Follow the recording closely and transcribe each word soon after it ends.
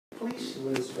Police?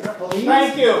 Police.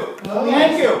 Thank you.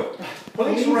 Thank you.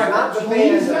 Police records.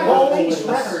 Police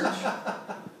records.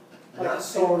 Not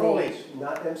Sony,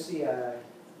 not MCI.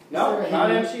 No, not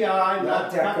MCI,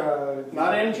 not DECA.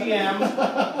 not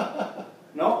MGM.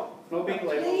 No big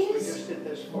labels. We just did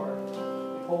this for it.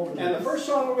 And the first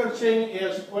song we're going to sing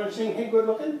is, we're going to sing Hey Good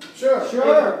Looking? Sure.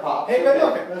 Hey Good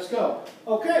Looking. Let's go.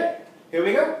 Okay, here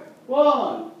we go.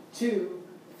 1, 2,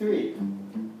 3.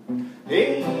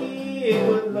 Hey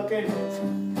Good Looking,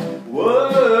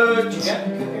 what you got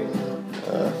cooking?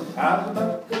 How's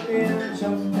about cooking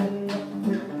something up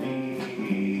with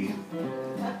me?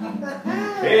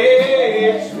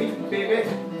 Hey, sweet baby,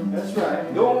 That's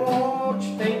right. don't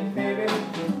you think, baby,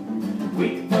 we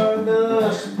can find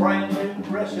us a brand new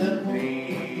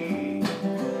recipe?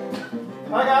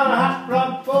 I got a hot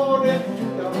rod for them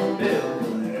 $2 bill,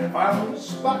 and I found a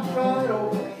spot right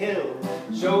over the hill.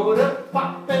 Showed up,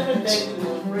 pop, and the dance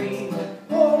was free.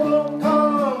 Oh, look,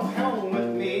 come home with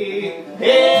me.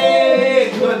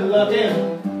 Hey, good looking,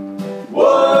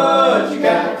 what you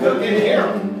got cooking here?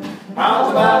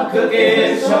 How's about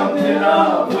cooking something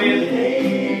up with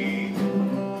me?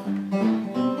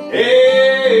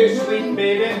 Hey, sweet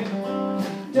baby,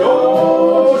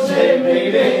 don't say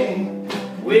maybe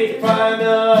we can find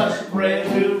us a brand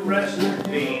new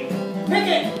recipe. Pick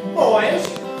it, boys.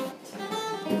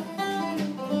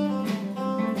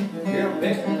 You're a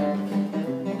picker.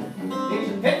 He's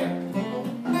a picker.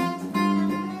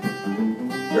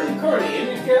 Pretty curly,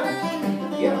 isn't it, Kel?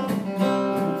 Yeah.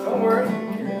 Don't worry.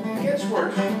 It gets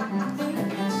worse.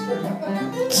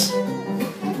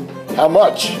 How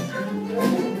much?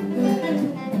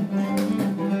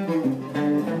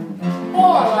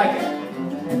 Oh, I like it.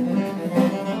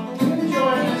 You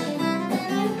enjoying this?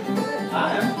 I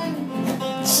am.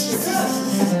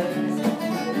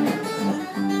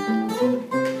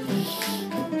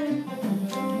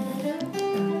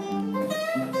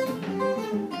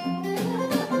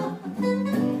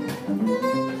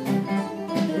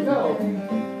 Here we go.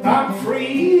 I'm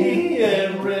free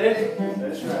and ready.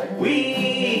 That's right.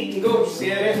 We can go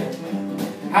steady.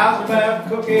 How's about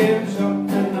cooking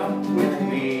something up with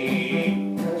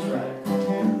me? That's right.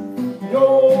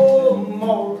 No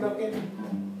more looking,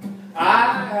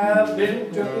 I've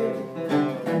been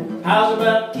tooking. How's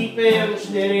about keeping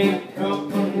steady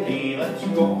company? Let's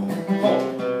go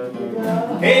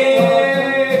home.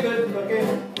 Hey, good looking,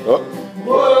 Oh.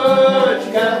 what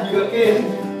you got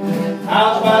cooking?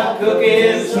 How's about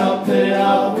cooking something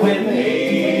up with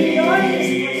me?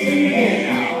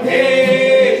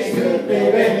 Hey, good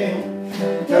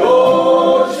baby,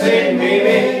 don't say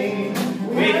maybe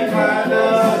we can find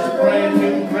us a brand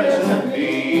new recipe.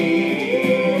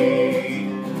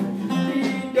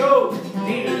 Dee-do,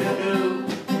 dee-do-do-do,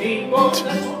 dee-bo,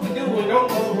 that's what we do when we don't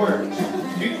know the words.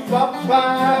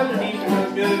 Do-bop-bop,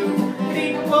 dee-do-do-do,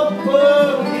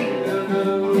 dee-bo-bo,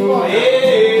 dee-do-do-do.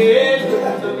 Hey,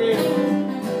 good looking,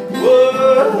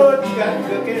 what you got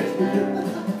cooking?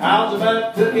 How's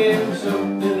about cooking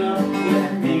something up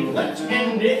with me? Let's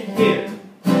end it here.